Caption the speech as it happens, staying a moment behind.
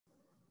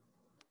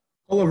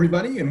Hello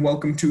everybody, and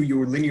welcome to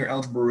your linear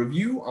algebra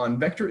review on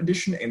vector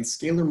addition and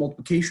scalar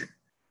multiplication.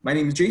 My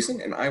name is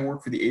Jason and I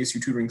work for the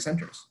ASU Tutoring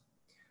Centers.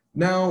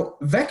 Now,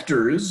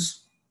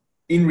 vectors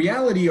in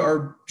reality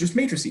are just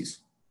matrices,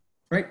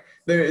 right?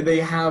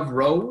 They have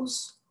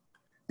rows.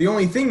 The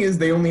only thing is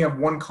they only have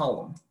one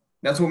column.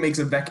 That's what makes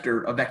a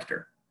vector a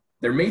vector.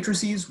 They're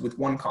matrices with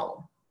one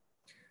column.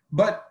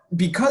 But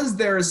because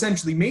they're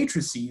essentially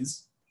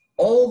matrices,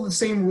 all the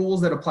same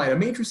rules that apply to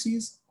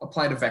matrices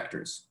apply to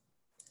vectors.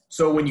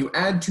 So when you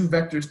add two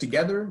vectors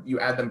together, you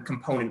add them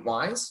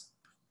component-wise.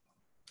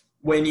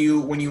 When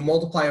you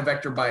multiply a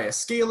vector by a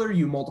scalar,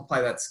 you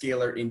multiply that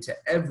scalar into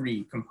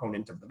every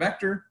component of the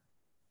vector.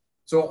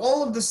 So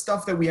all of the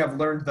stuff that we have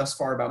learned thus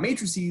far about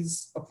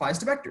matrices applies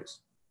to vectors.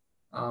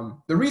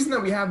 The reason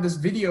that we have this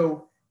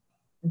video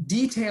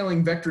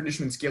detailing vector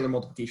addition and scalar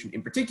multiplication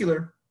in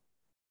particular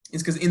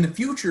is because in the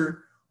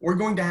future, we're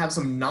going to have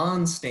some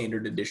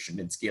non-standard addition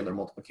and scalar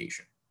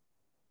multiplication,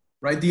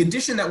 right? The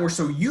addition that we're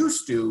so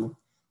used to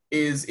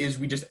is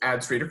we just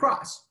add straight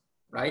across,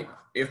 right?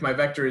 If my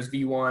vector is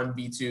v1,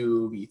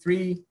 v2,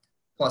 v3,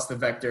 plus the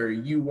vector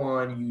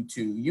u1,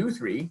 u2,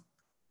 u3,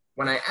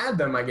 when I add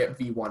them, I get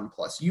v1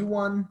 plus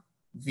u1,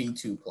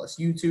 v2 plus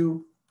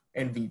u2,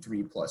 and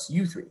v3 plus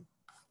u3.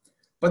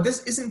 But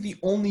this isn't the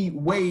only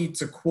way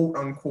to quote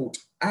unquote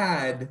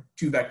add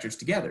two vectors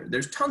together.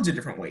 There's tons of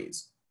different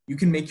ways. You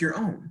can make your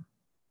own.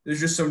 There's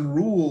just some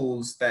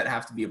rules that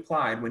have to be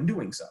applied when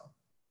doing so.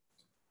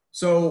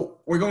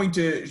 So we're going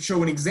to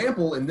show an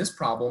example in this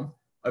problem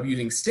of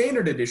using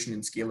standard addition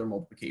and scalar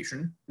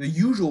multiplication, the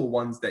usual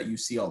ones that you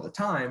see all the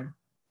time,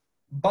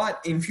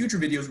 but in future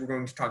videos, we're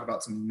going to talk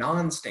about some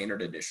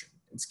non-standard addition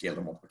and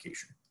scalar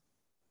multiplication.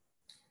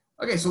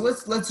 Okay, so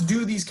let's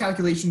do these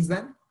calculations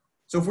then.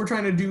 So if we're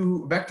trying to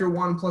do vector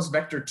 1 plus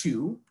vector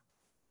 2,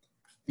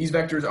 these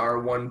vectors are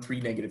 1, 3,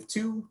 negative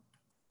 2,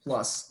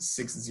 plus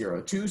 6,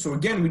 0, 2. So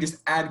again, we just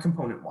add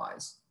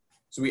component-wise.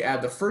 So we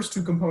add the first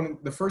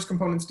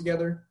components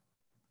together,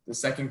 the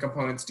second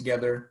components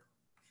together,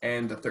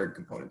 and the third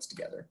components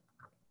together,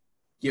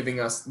 giving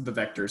us the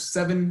vector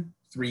 7,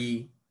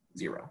 3,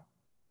 0.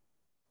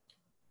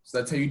 So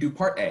that's how you do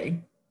part A.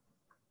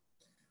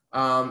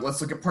 Let's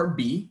look at part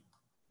B.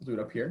 We'll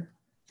do it up here.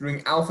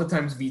 Doing alpha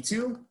times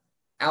v2.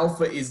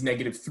 Alpha is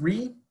negative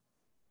 3,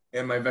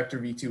 and my vector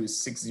v2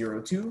 is 6,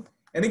 0, 2.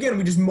 And again,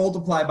 we just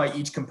multiply by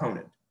each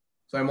component.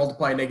 So I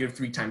multiply negative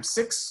 3 times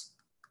 6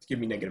 to give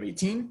me negative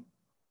 18.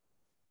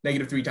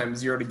 Negative 3 times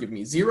 0 to give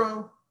me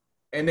 0,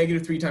 and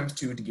negative 3 times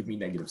 2 to give me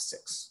negative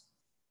 6.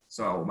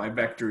 So my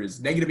vector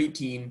is negative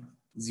 18,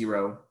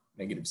 0,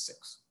 negative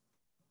 6.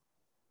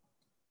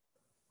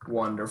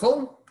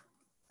 Wonderful.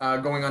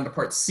 Going on to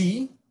part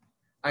C,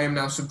 I am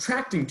now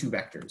subtracting two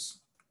vectors.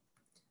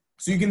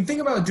 So you can think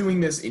about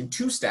doing this in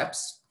two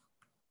steps.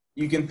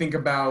 You can think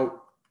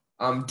about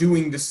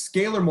doing the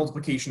scalar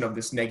multiplication of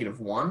this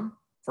negative 1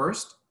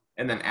 first,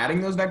 and then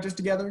adding those vectors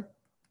together.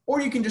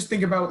 Or you can just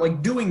think about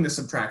like doing the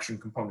subtraction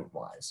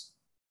component-wise,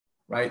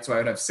 right? So I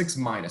would have 6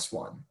 minus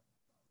 1,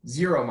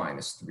 0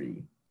 minus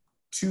 3,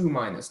 2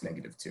 minus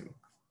negative 2,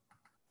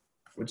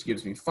 which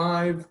gives me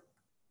 5,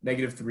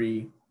 negative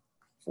 3,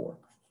 4.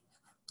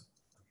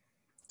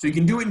 So you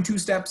can do it in two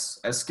steps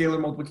as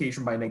scalar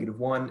multiplication by negative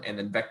 1 and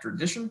then vector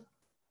addition,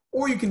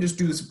 or you can just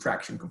do the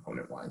subtraction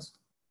component-wise.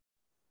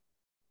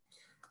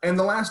 And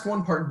the last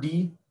one, part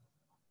D,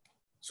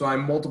 so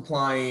I'm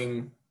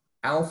multiplying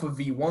alpha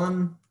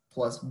v1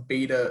 plus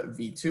beta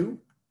v2.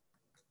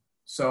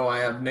 So I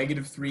have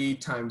negative 3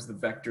 times the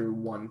vector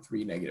 1,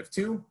 3, negative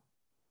 2,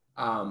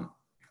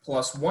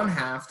 plus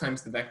 1/2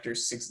 times the vector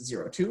 6,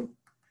 0, 2.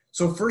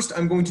 So first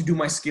I'm going to do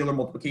my scalar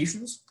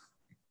multiplications.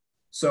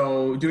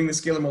 So doing the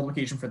scalar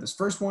multiplication for this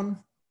first one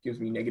gives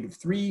me negative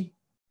 3,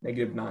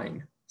 negative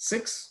 9,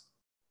 6.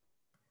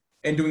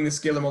 And doing the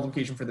scalar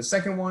multiplication for the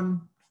second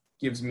one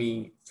gives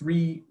me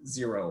 3,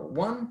 0,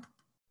 1.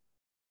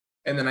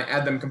 And then I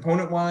add them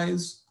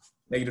component-wise.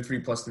 Negative 3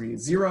 plus 3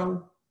 is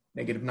 0.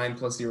 Negative 9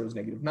 plus 0 is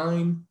negative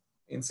 9.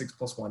 And 6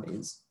 plus 1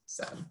 is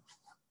 7.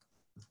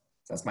 So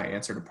that's my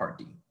answer to part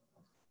D.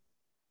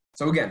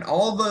 So again,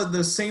 all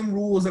the same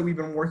rules that we've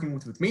been working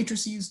with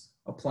matrices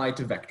apply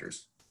to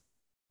vectors.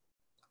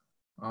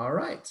 All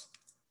right.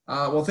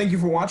 Well, thank you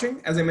for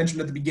watching. As I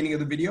mentioned at the beginning of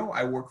the video,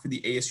 I work for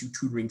the ASU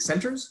Tutoring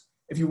Centers.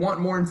 If you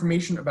want more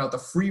information about the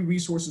free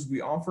resources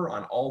we offer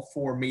on all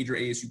 4 major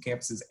ASU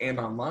campuses and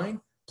online,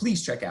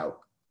 please check out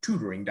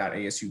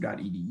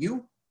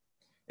tutoring.asu.edu.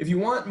 If you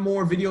want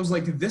more videos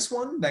like this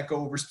one that go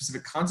over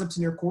specific concepts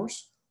in your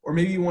course, or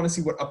maybe you want to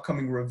see what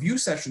upcoming review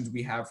sessions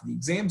we have for the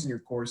exams in your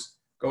course,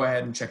 go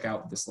ahead and check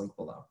out this link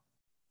below.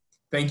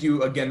 Thank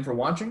you again for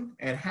watching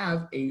and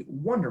have a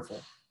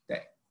wonderful